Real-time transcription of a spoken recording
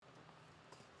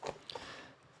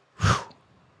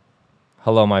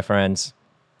Hello, my friends,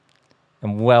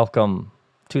 and welcome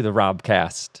to the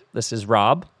Robcast. This is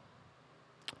Rob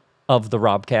of the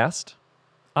Robcast.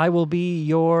 I will be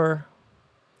your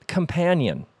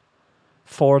companion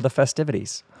for the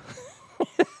festivities.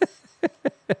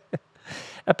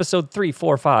 Episode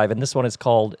 345, and this one is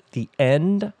called The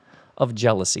End of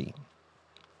Jealousy.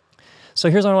 So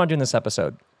here's what I want to do in this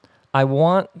episode. I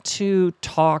want to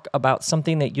talk about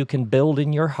something that you can build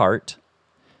in your heart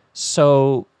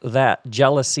so that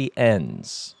jealousy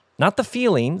ends. Not the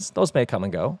feelings, those may come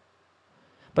and go,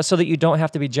 but so that you don't have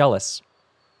to be jealous.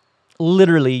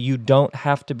 Literally, you don't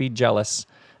have to be jealous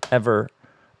ever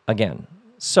again.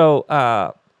 So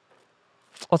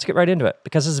let's get right into it,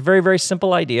 because it's a very, very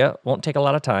simple idea, won't take a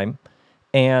lot of time,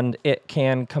 and it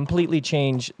can completely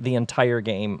change the entire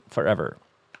game forever.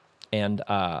 And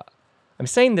I'm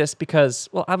saying this because,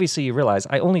 well, obviously you realize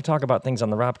I only talk about things on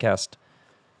the Robcast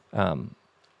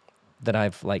that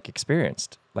I've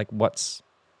experienced, what's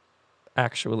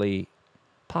actually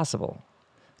possible.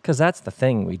 Because that's the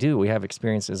thing we do. We have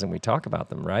experiences and we talk about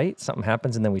them, right? Something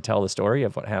happens and then we tell the story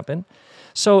of what happened.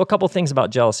 So a couple things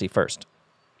about jealousy first.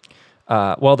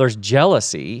 There's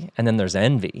jealousy and then there's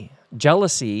envy.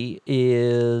 Jealousy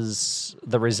is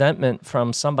the resentment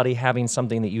from somebody having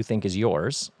something that you think is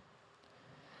yours.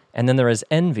 And then there is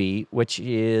envy, which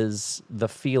is the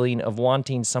feeling of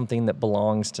wanting something that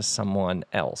belongs to someone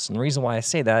else. And the reason why I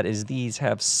say that is these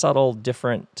have subtle,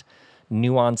 different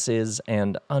nuances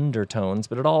and undertones,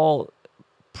 but it all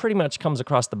pretty much comes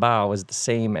across the bow as the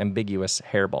same ambiguous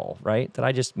hairball, right? That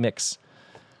I just mix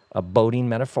a boating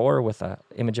metaphor with an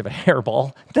image of a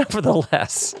hairball.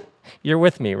 Nevertheless, you're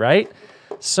with me, right?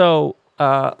 So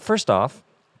first off,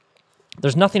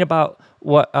 there's nothing about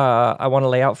what I want to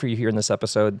lay out for you here in this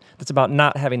episode that's about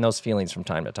not having those feelings from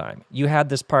time to time. You had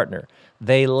this partner.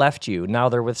 They left you. Now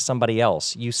they're with somebody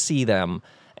else. You see them,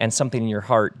 and something in your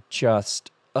heart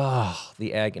just,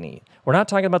 the agony. We're not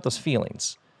talking about those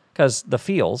feelings, because the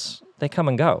feels, they come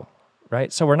and go,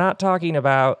 right? So we're not talking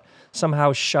about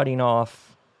somehow shutting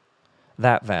off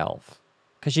that valve,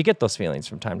 because you get those feelings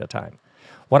from time to time.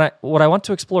 What I want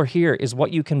to explore here is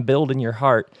what you can build in your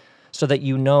heart so that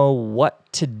you know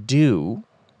what to do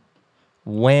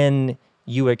when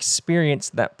you experience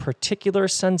that particular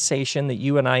sensation that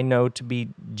you and I know to be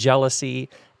jealousy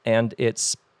and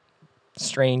its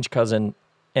strange cousin,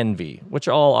 envy, which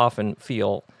all often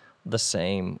feel the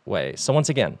same way. So once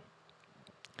again,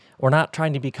 we're not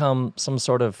trying to become some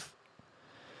sort of,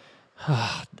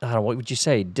 I don't know, what would you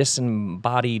say,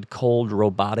 disembodied, cold,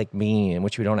 robotic being in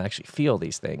which we don't actually feel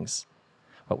these things.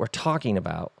 What we're talking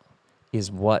about is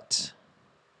what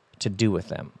to do with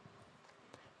them.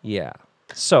 Yeah.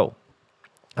 So,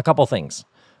 a couple things.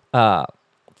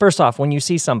 First off, when you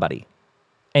see somebody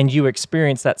and you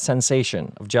experience that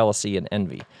sensation of jealousy and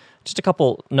envy, just a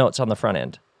couple notes on the front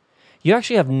end. You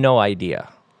actually have no idea.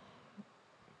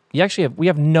 We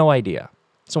have no idea.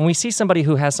 So when we see somebody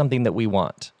who has something that we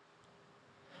want,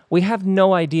 we have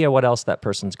no idea what else that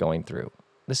person's going through.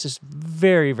 This is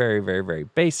very, very, very, very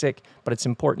basic, but it's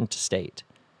important to state.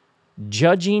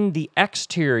 Judging the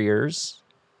exteriors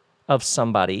of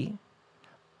somebody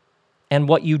and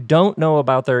what you don't know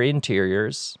about their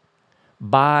interiors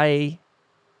by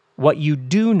what you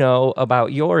do know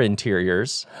about your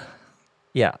interiors,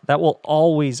 yeah, that will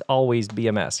always, always be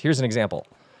a mess. Here's an example.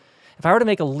 If I were to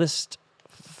make a list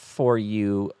for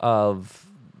you of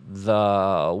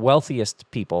the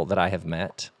wealthiest people that I have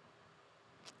met,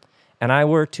 and I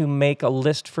were to make a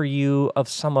list for you of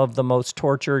some of the most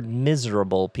tortured,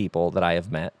 miserable people that I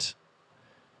have met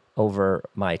over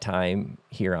my time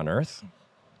here on Earth,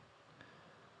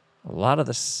 a lot of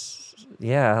the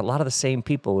same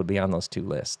people would be on those two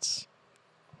lists.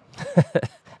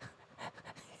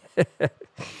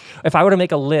 If I were to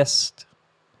make a list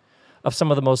of some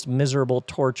of the most miserable,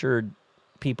 tortured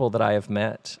people that I have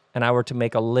met, and I were to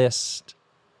make a list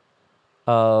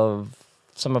of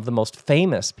some of the most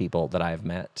famous people that I've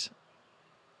met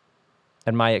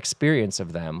and my experience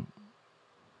of them,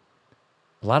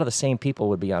 a lot of the same people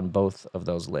would be on both of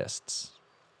those lists.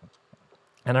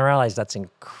 And I realize that's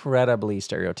incredibly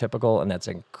stereotypical and that's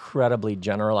incredibly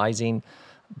generalizing,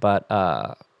 but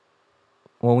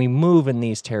when we move in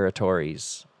these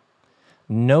territories,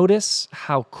 notice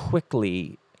how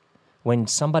quickly, when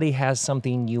somebody has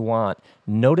something you want,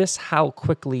 notice how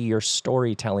quickly your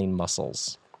storytelling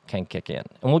muscles can kick in.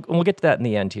 And we'll get to that in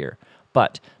the end here.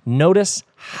 But notice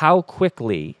how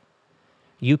quickly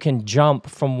you can jump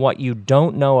from what you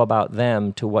don't know about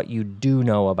them to what you do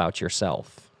know about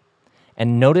yourself.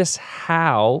 And notice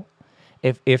how,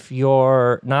 if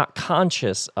you're not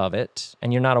conscious of it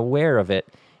and you're not aware of it,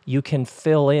 you can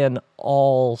fill in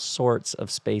all sorts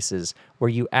of spaces where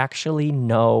you actually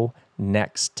know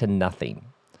next to nothing.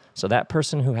 So that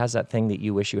person who has that thing that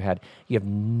you wish you had, you have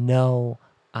no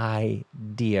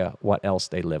idea what else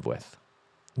they live with.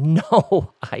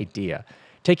 No idea.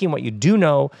 Taking what you do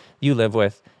know you live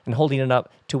with and holding it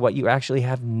up to what you actually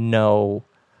have no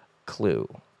clue.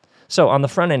 So on the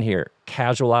front end here,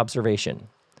 casual observation.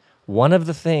 One of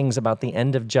the things about the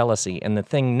end of jealousy, and the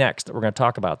thing next that we're going to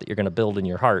talk about that you're going to build in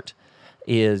your heart,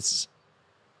 is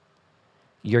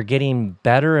you're getting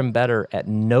better and better at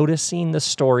noticing the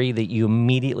story that you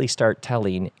immediately start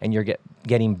telling, and you're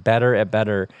getting better and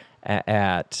better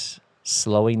at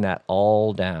slowing that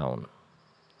all down.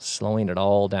 Slowing it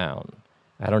all down.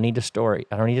 I don't need a story.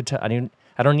 I don't need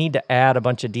to add a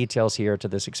bunch of details here to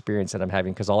this experience that I'm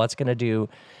having, because all that's going to do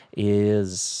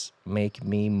is make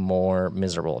me more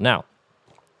miserable. Now,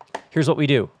 here's what we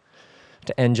do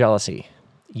to end jealousy.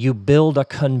 You build a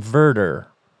converter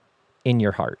in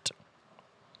your heart.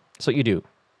 That's what you do.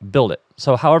 Build it.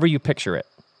 So however you picture it.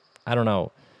 I don't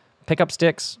know. Pickup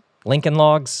sticks, Lincoln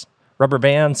logs, rubber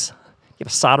bands, you have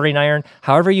a soldering iron.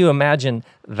 However you imagine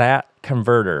that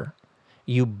converter,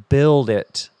 you build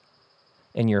it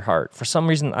in your heart. For some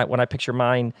reason, when I picture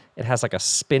mine, it has like a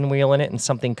spin wheel in it, and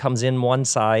something comes in one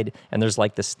side, and there's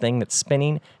like this thing that's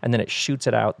spinning, and then it shoots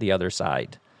it out the other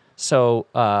side. So,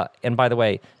 and by the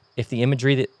way, if the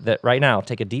imagery that right now,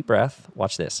 take a deep breath,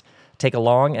 watch this. Take a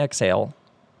long exhale,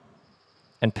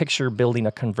 and picture building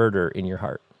a converter in your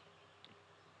heart.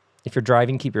 If you're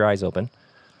driving, keep your eyes open.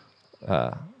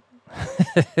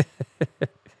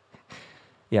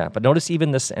 Yeah, but notice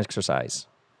even this exercise.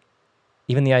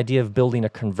 Even the idea of building a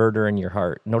converter in your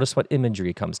heart. Notice what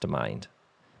imagery comes to mind.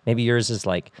 Maybe yours is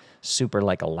like super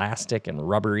like elastic and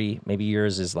rubbery. Maybe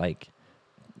yours is like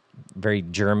very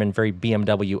German, very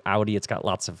BMW, Audi. It's got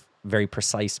lots of very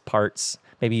precise parts.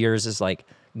 Maybe yours is like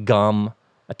gum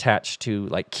attached to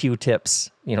like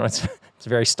Q-tips. You know, it's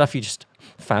very stuff you just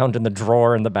found in the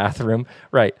drawer in the bathroom.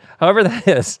 Right. However that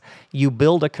is, you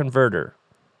build a converter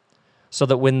so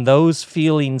that when those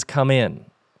feelings come in,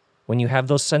 when you have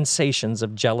those sensations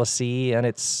of jealousy and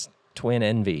its twin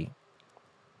envy,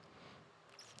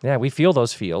 yeah, we feel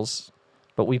those feels,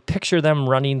 but we picture them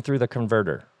running through the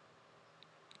converter.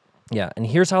 Yeah, and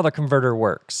here's how the converter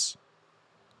works.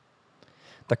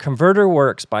 The converter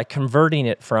works by converting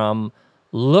it from,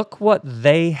 look what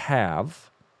they have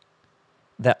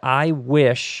that I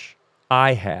wish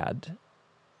I had,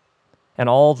 and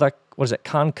all the,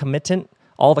 concomitant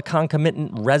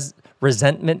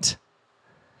resentment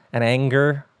and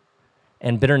anger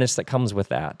and bitterness that comes with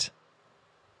that.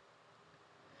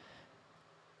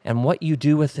 And what you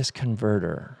do with this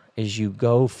converter is you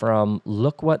go from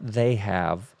look what they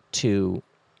have to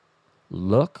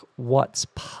look what's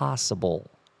possible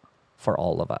for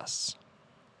all of us.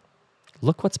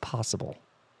 Look what's possible.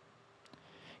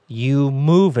 You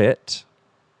move it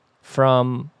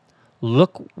from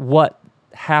look what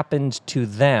happened to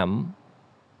them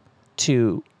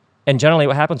to, and generally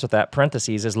what happens with that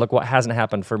parentheses is look what hasn't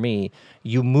happened for me.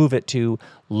 You move it to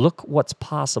look what's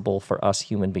possible for us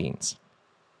human beings.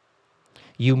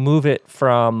 You move it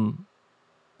from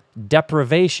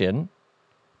deprivation,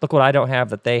 look what I don't have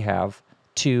that they have,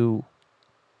 to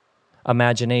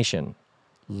imagination.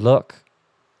 Look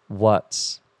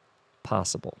what's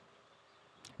possible.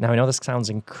 Now, I know this sounds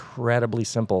incredibly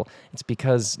simple. It's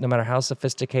because no matter how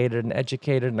sophisticated and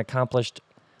educated and accomplished,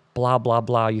 blah, blah,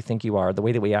 blah, you think you are, the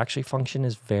way that we actually function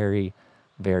is very,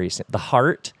 very simple. The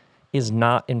heart is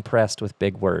not impressed with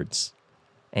big words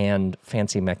and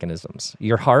fancy mechanisms.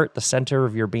 Your heart, the center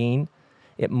of your being,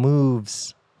 it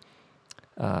moves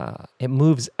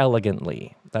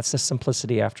elegantly. That's the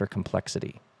simplicity after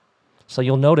complexity. So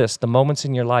you'll notice the moments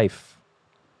in your life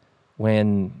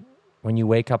when you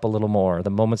wake up a little more, the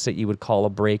moments that you would call a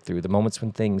breakthrough, the moments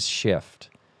when things shift,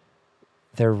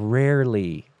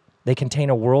 they contain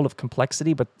a world of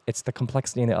complexity, but it's the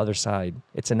complexity on the other side.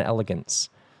 It's an elegance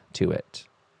to it.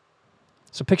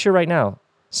 So picture right now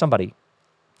somebody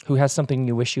who has something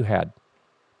you wish you had.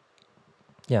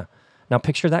 Yeah. Now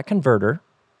picture that converter.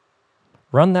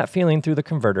 Run that feeling through the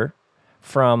converter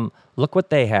from look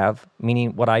what they have,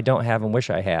 meaning what I don't have and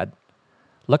wish I had.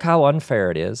 Look how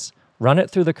unfair it is. Run it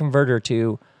through the converter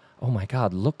to, oh my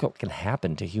God, look what can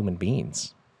happen to human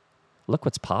beings. Look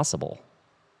what's possible.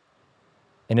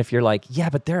 And if you're like, yeah,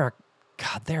 but they're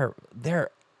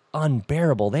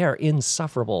unbearable. They are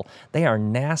insufferable. They are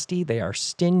nasty. They are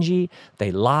stingy.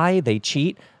 They lie. They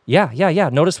cheat. Yeah.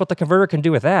 Notice what the converter can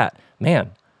do with that.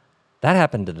 Man, that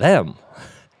happened to them.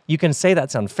 You can say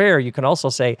that's unfair. You can also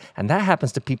say, and that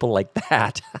happens to people like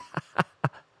that.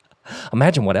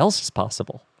 Imagine what else is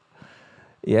possible.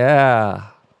 Yeah.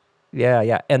 Yeah.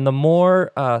 Yeah. And the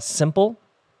more simple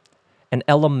and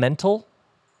elemental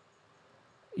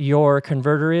your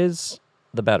converter is,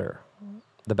 the better.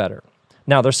 The better.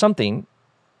 Now, there's something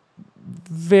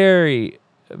very,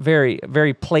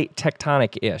 very plate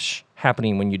tectonic-ish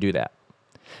happening when you do that.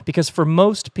 Because for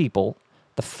most people,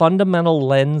 the fundamental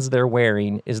lens they're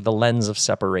wearing is the lens of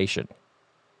separation.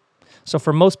 So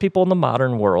for most people in the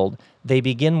modern world, they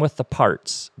begin with the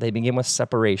parts. They begin with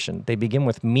separation. They begin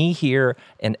with me here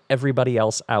and everybody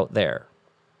else out there.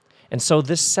 And so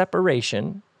this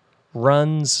separation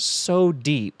runs so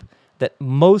deep that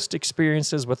most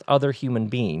experiences with other human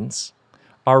beings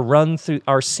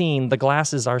are seen, the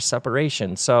glass is our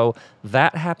separation. So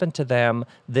that happened to them,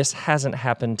 this hasn't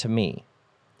happened to me.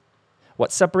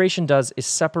 What separation does is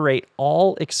separate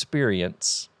all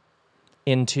experience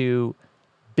into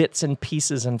bits and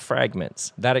pieces and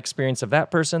fragments. That experience of that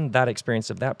person,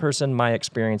 my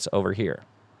experience over here.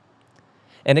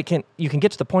 And you can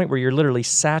get to the point where you're literally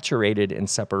saturated in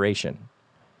separation.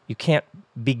 You can't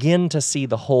begin to see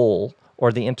the whole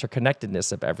or the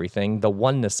interconnectedness of everything, the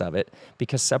oneness of it,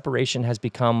 because separation has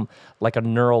become like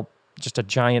just a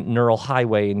giant neural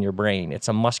highway in your brain. It's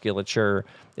a musculature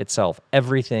itself.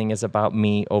 Everything is about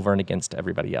me over and against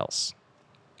everybody else.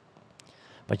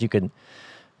 But you can,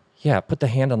 put the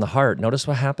hand on the heart. Notice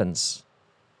what happens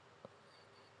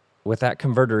with that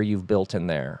converter you've built in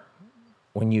there.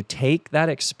 When you take that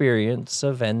experience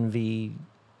of envy,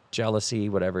 jealousy,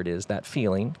 whatever it is, that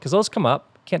feeling, because those come up,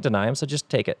 can't deny them, so just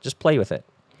take it, just play with it.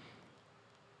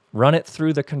 Run it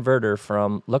through the converter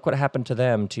from look what happened to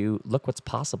them to look what's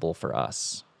possible for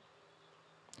us.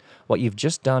 What you've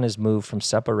just done is move from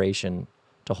separation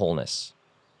to wholeness.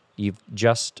 You've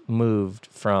just moved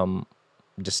from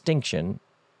distinction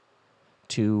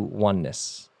to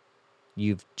oneness.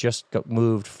 You've just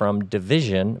moved from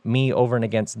division, me over and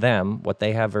against them, what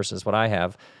they have versus what I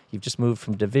have. You've just moved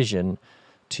from division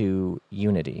to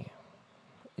unity.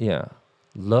 Yeah.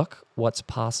 Look what's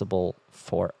possible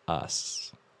for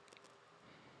us.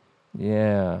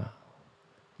 Yeah.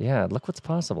 Yeah, look what's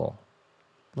possible.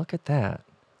 Look at that.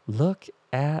 Look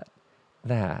at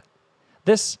that.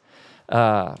 This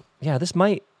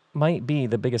might be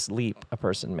the biggest leap a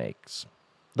person makes.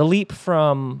 The leap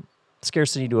from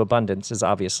scarcity to abundance is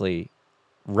obviously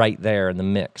right there in the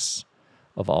mix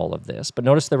of all of this. But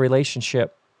notice the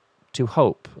relationship to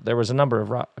hope. There was a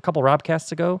couple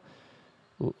Robcasts ago,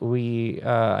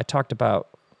 I talked about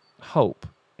hope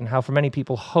and how for many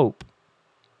people hope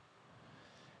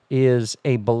is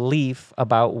a belief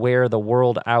about where the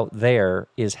world out there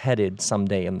is headed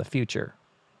someday in the future.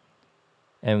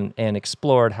 And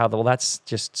explored how that's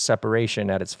just separation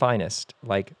at its finest,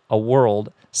 like a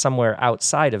world somewhere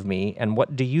outside of me, and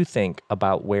what do you think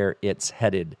about where it's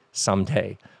headed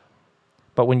someday?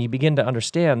 But when you begin to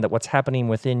understand that what's happening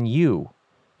within you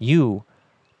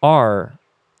are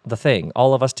the thing.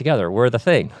 All of us together, we're the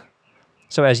thing.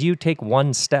 So as you take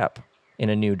one step in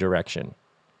a new direction,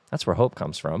 that's where hope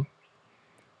comes from.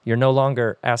 You're no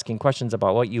longer asking questions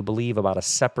about what you believe about a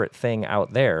separate thing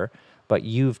out there, but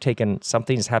you've taken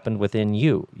something's happened within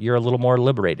you. You're a little more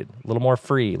liberated, a little more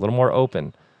free, a little more open,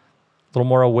 a little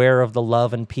more aware of the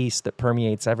love and peace that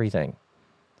permeates everything.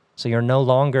 So you're no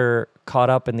longer caught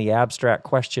up in the abstract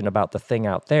question about the thing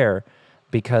out there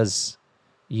because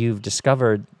you've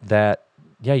discovered that,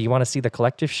 you want to see the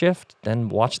collective shift? Then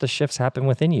watch the shifts happen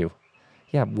within you.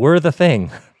 Yeah, we're the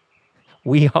thing.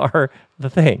 We are the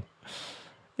thing.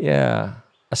 Yeah,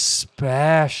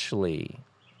 especially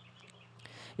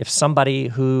if somebody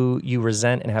who you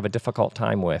resent and have a difficult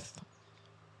time with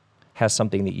has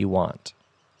something that you want.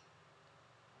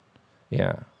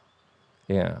 Yeah.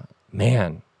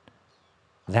 Man,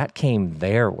 that came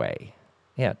their way.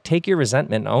 Yeah, take your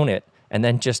resentment, own it, and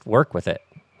then just work with it.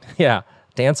 Yeah,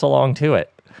 dance along to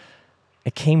it.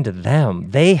 It came to them.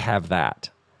 They have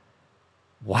that.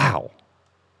 Wow.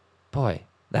 Boy,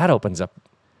 that opens up.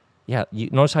 Yeah, you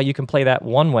notice how you can play that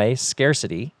one way,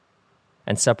 scarcity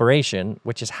and separation,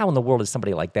 which is how in the world does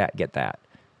somebody like that get that?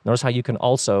 Notice how you can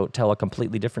also tell a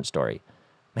completely different story.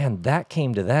 Man, that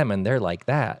came to them and they're like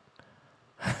that.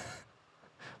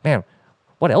 Man,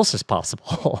 what else is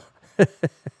possible?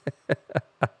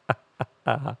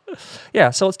 Yeah,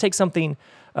 so let's take something,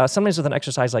 sometimes with an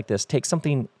exercise like this, take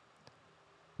something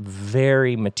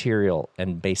very material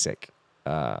and basic,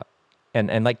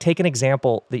 and like take an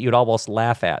example that you'd almost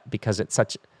laugh at because it's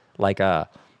such like a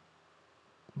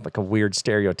weird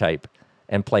stereotype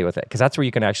and play with it, because that's where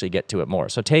you can actually get to it more.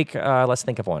 So take, let's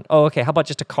think of one. Oh, okay, how about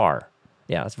just a car?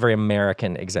 Yeah, it's a very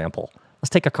American example. Let's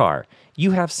take a car.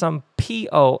 You have some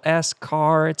POS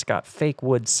car. It's got fake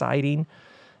wood siding.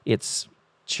 It's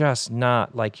just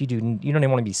not like you don't even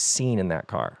want to be seen in that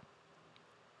car.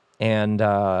 And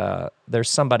there's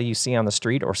somebody you see on the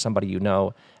street or somebody you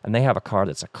know, and they have a car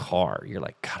that's a car. You're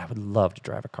like, God, I would love to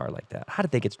drive a car like that. How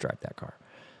did they get to drive that car?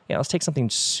 Yeah, let's take something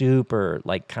super,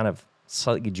 like, kind of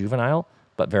slightly juvenile,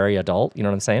 but very adult. You know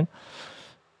what I'm saying?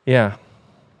 Yeah.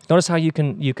 Notice how you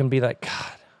can be like,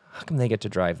 God, how come they get to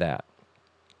drive that?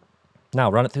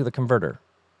 Now, run it through the converter.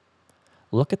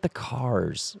 Look at the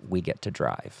cars we get to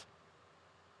drive.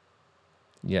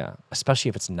 Yeah, especially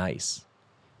if it's nice.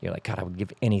 You're like, God, I would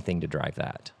give anything to drive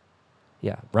that.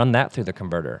 Yeah, run that through the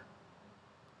converter.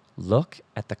 Look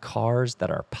at the cars that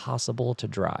are possible to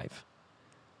drive.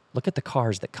 Look at the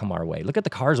cars that come our way. Look at the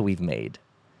cars we've made.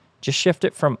 Just shift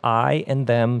it from I and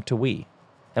them to we.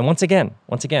 And once again,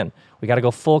 we got to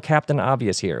go full Captain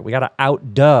Obvious here. We got to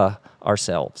out-duh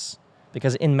ourselves.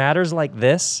 Because in matters like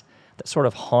this, that sort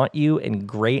of haunt you and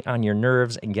grate on your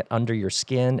nerves and get under your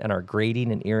skin and are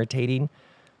grating and irritating,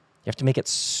 you have to make it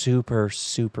super,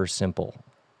 super simple.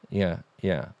 Yeah.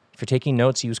 If you're taking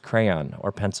notes, use crayon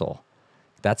or pencil.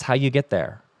 That's how you get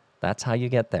there.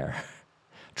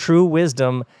 True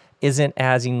wisdom isn't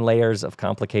adding layers of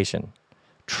complication.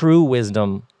 True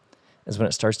wisdom is when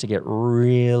it starts to get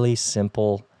really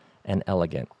simple and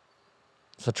elegant.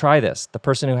 So try this. The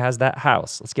person who has that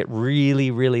house, let's get really,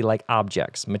 really like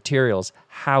objects, materials,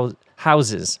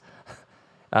 houses,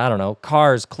 I don't know,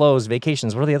 cars, clothes,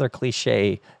 vacations. What are the other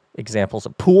cliche examples? A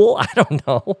pool? I don't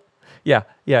know.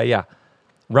 Yeah.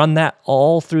 Run that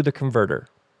all through the converter.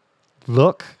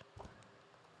 Look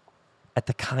at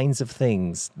the kinds of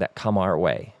things that come our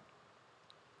way.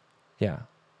 Yeah,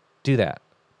 do that.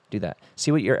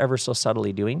 See what you're ever so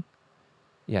subtly doing?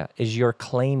 Yeah, is you're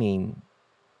claiming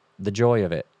the joy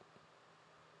of it.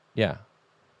 Yeah,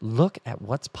 look at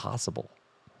what's possible.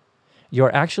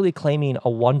 You're actually claiming a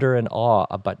wonder and awe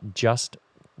about just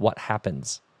what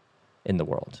happens in the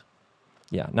world.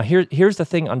 Yeah, now here's the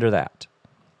thing under that,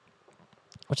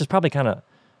 which is probably kind of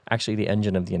actually the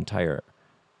engine of the entire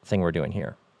thing we're doing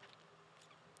here.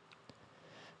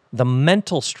 The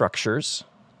mental structures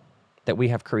that we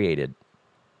have created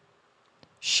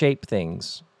shape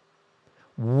things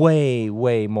way,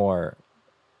 way more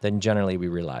than generally we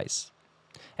realize.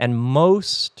 And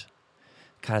most,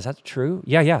 God, is that true?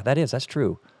 Yeah, that's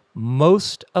true.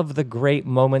 Most of the great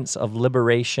moments of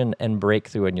liberation and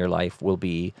breakthrough in your life will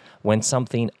be when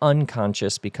something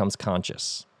unconscious becomes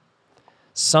conscious.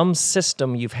 Some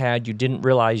system you've had you didn't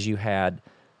realize you had,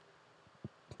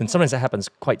 and sometimes that happens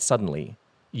quite suddenly.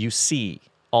 You see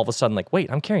all of a sudden like,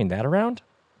 wait, I'm carrying that around?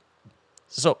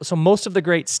 So most of the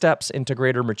great steps into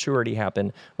greater maturity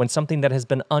happen when something that has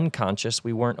been unconscious,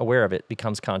 we weren't aware of it,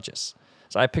 becomes conscious.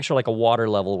 So I picture like a water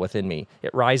level within me.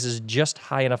 It rises just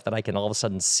high enough that I can all of a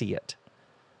sudden see it.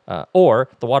 Or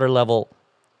the water level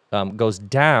goes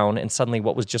down and suddenly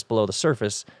what was just below the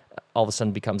surface all of a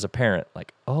sudden becomes apparent.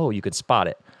 Like, oh, you could spot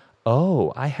it.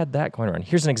 Oh, I had that going around.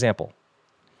 Here's an example.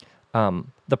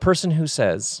 The person who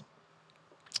says,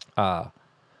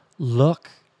 look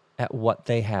at what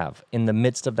they have in the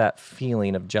midst of that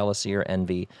feeling of jealousy or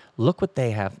envy. Look what they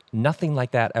have. Nothing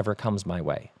like that ever comes my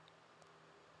way.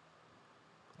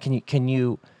 Can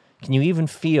you even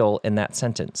feel in that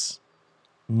sentence?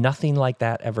 Nothing like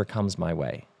that ever comes my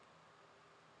way.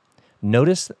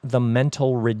 Notice the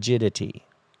mental rigidity.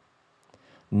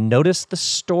 Notice the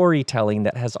storytelling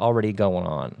that has already gone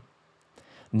on.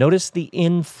 Notice the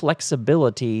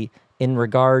inflexibility in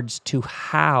regards to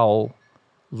how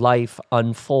life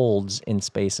unfolds in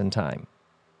space and time.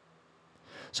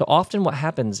 So often what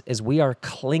happens is we are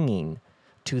clinging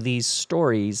to these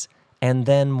stories and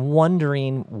then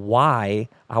wondering why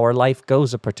our life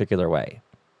goes a particular way.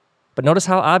 But notice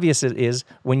how obvious it is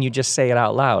when you just say it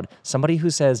out loud. Somebody who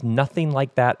says, nothing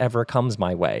like that ever comes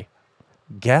my way.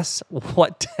 Guess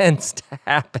what tends to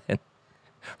happen?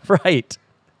 Right.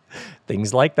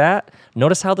 Things like that.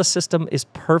 Notice how the system is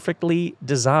perfectly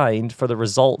designed for the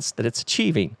results that it's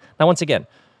achieving. Now, once again,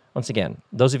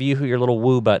 those of you who your little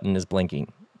woo button is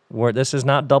blinking, where this is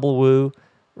not double woo,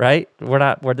 right?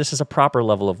 Where this is a proper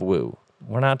level of woo.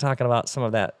 We're not talking about some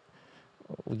of that,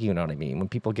 you know what I mean? When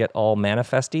people get all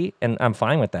manifesty, and I'm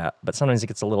fine with that, but sometimes it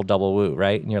gets a little double woo,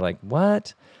 right? And you're like,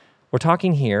 what? We're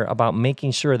talking here about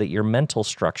making sure that your mental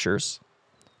structures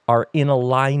are in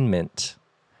alignment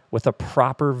with a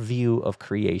proper view of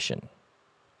creation.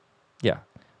 Yeah,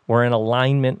 we're in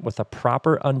alignment with a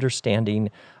proper understanding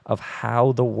of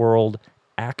how the world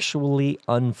actually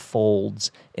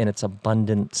unfolds in its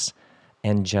abundance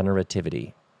and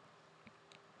generativity.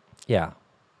 Yeah.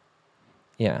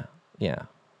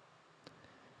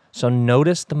 So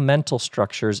notice the mental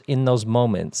structures in those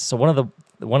moments. So one of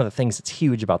one of the things that's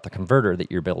huge about the converter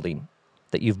that you're building,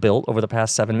 that you've built over the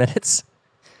past 7 minutes,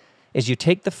 is you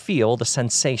take the feel, the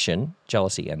sensation,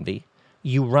 jealousy, envy,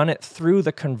 you run it through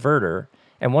the converter,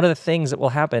 and one of the things that will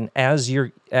happen as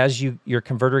your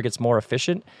converter gets more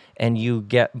efficient and you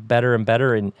get better and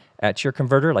better at your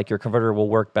converter, like your converter will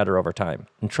work better over time.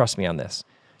 And trust me on this.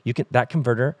 That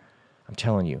converter, I'm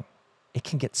telling you, it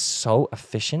can get so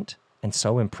efficient and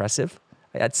so impressive.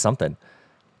 That's something.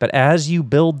 But as you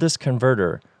build this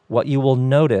converter, what you will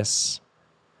notice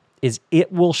is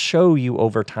it will show you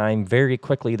over time very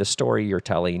quickly the story you're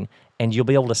telling, and you'll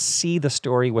be able to see the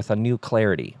story with a new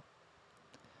clarity.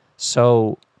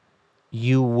 So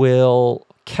you will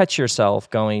catch yourself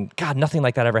going, God, nothing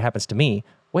like that ever happens to me.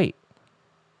 Wait,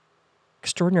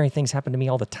 extraordinary things happen to me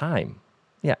all the time.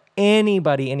 Yeah,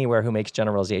 anybody anywhere who makes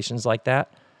generalizations like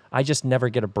that, I just never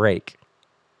get a break.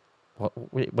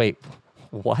 Wait,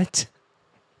 what?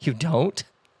 You don't?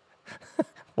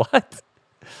 What?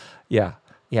 Yeah,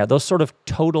 those sort of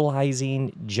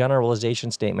totalizing generalization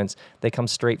statements, they come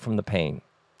straight from the pain.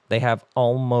 They have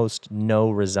almost no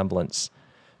resemblance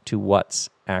to what's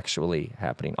actually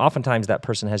happening. Oftentimes that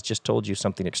person has just told you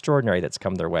something extraordinary that's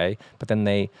come their way, but then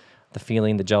the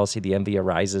feeling, the jealousy, the envy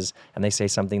arises, and they say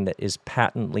something that is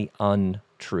patently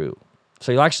untrue.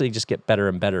 So you'll actually just get better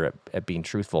and better at being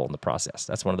truthful in the process.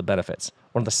 That's one of the benefits,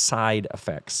 one of the side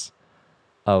effects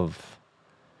of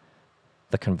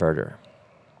the converter.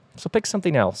 So pick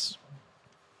something else.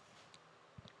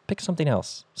 Pick something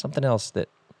else that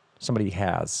somebody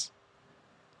has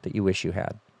that you wish you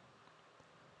had.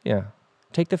 Yeah.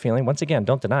 Take the feeling. Once again,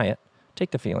 don't deny it.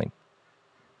 Take the feeling.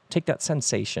 Take that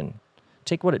sensation.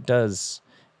 Take what it does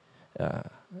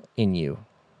in you.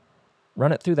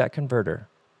 Run it through that converter.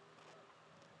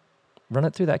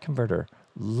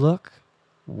 Look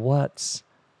what's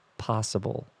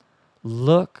possible.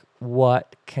 Look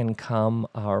what can come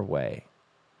our way.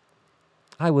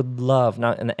 I would love,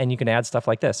 and you can add stuff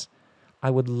like this. I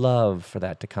would love for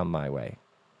that to come my way.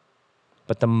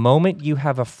 But the moment you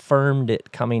have affirmed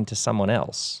it coming to someone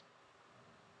else,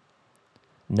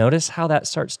 notice how that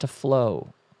starts to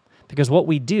flow. Because what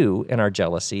we do in our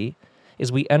jealousy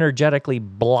is we energetically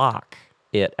block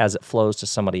it as it flows to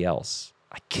somebody else.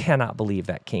 I cannot believe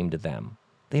that came to them.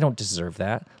 They don't deserve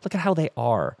that. Look at how they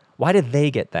are. Why did they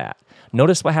get that?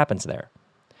 Notice what happens there.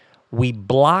 We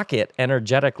block it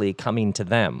energetically coming to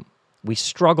them. We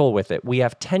struggle with it. We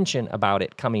have tension about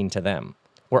it coming to them.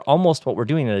 What we're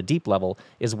doing at a deep level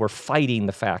is we're fighting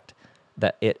the fact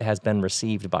that it has been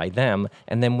received by them,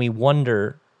 and then we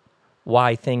wonder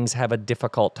why things have a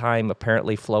difficult time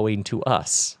apparently flowing to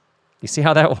us. You see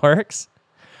how that works?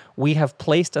 We have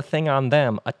placed a thing on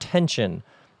them, a tension,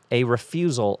 a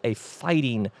refusal, a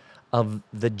fighting of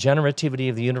the generativity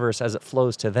of the universe as it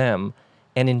flows to them,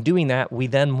 and in doing that, we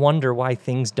then wonder why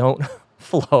things don't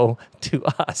flow to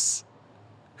us.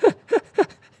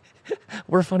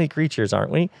 We're funny creatures,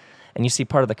 aren't we? And you see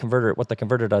part of the converter, what the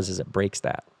converter does is it breaks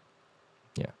that.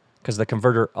 Yeah. Because the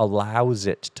converter allows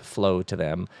it to flow to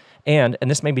them. And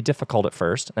this may be difficult at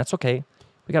first. That's okay.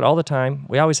 We got all the time.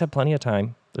 We always have plenty of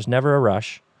time. There's never a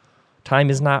rush. Time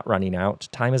is not running out.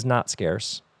 Time is not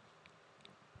scarce.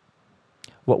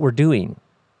 What we're doing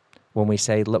when we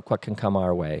say, look what can come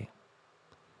our way,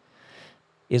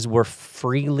 is we're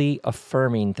freely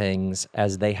affirming things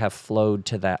as they have flowed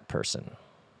to that person.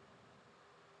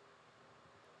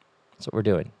 That's what we're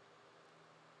doing.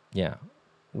 Yeah.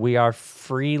 We are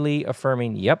freely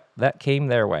affirming, yep, that came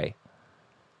their way.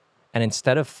 And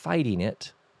instead of fighting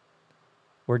it,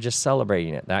 we're just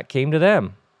celebrating it. That came to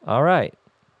them. All right.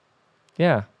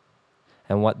 Yeah.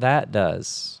 And what that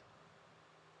does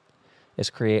is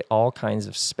create all kinds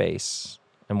of space.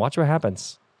 And watch what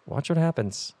happens. Watch what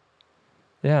happens.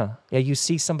 Yeah. You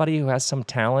see somebody who has some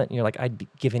talent, and you're like, I'd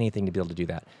give anything to be able to do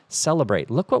that. Celebrate.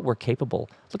 Look what we're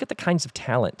capable. Look at the kinds of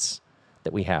talents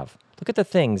that we have. Look at the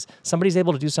things. Somebody's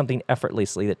able to do something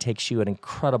effortlessly that takes you an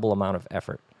incredible amount of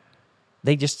effort.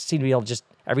 They just seem to be able to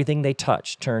everything they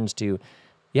touch turns to,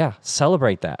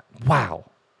 celebrate that. Wow.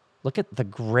 Look at the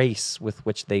grace with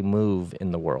which they move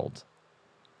in the world.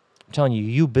 I'm telling you,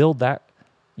 you build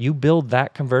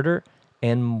that converter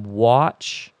and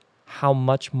watch how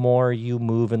much more you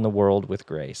move in the world with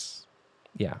grace.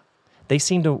 Yeah. They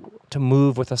seem to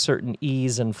move with a certain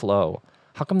ease and flow.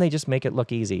 How come they just make it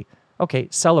look easy? Okay,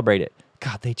 celebrate it.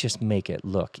 God, they just make it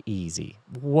look easy.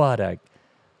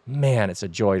 It's a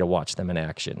joy to watch them in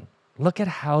action. Look at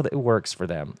how it works for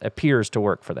them, appears to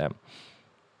work for them.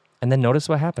 And then notice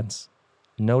what happens.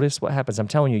 Notice what happens. I'm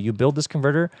telling you, you build this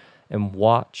converter and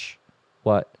watch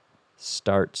what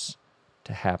starts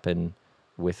to happen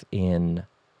within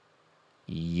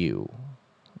you.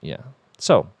 Yeah.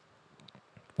 So,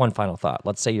 one final thought.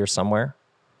 Let's say you're somewhere.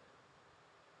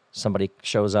 Somebody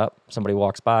shows up, somebody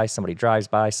walks by, somebody drives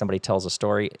by, somebody tells a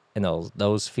story, and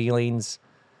those feelings,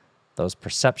 those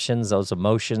perceptions, those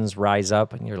emotions rise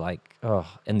up, and you're like, oh,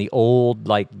 and the old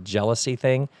like jealousy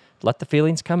thing, let the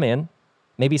feelings come in.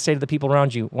 Maybe say to the people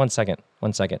around you, 1 second.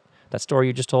 That story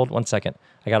you just told, 1 second.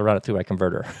 I got to run it through my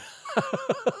converter.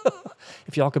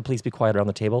 If y'all could please be quiet around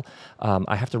the table.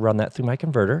 I have to run that through my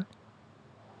converter.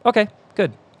 Okay,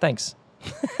 good. Thanks.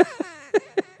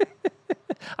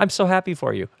 I'm so happy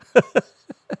for you.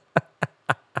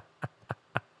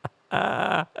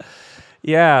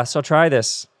 Yeah, so try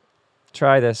this.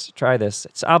 Try this.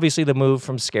 It's obviously the move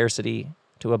from scarcity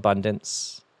to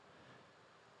abundance.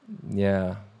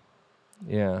 Yeah.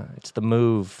 It's the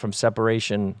move from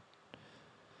separation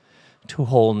to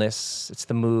wholeness. It's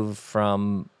the move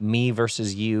from me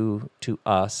versus you to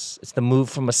us. It's the move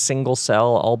from a single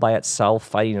cell all by itself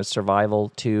fighting of survival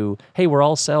to, hey, we're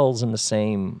all cells in the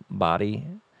same body.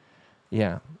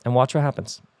 Yeah. And watch what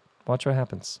happens. Watch what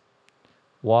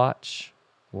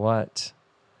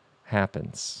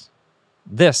happens.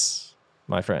 This,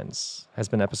 my friends, has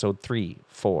been episode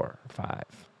 345.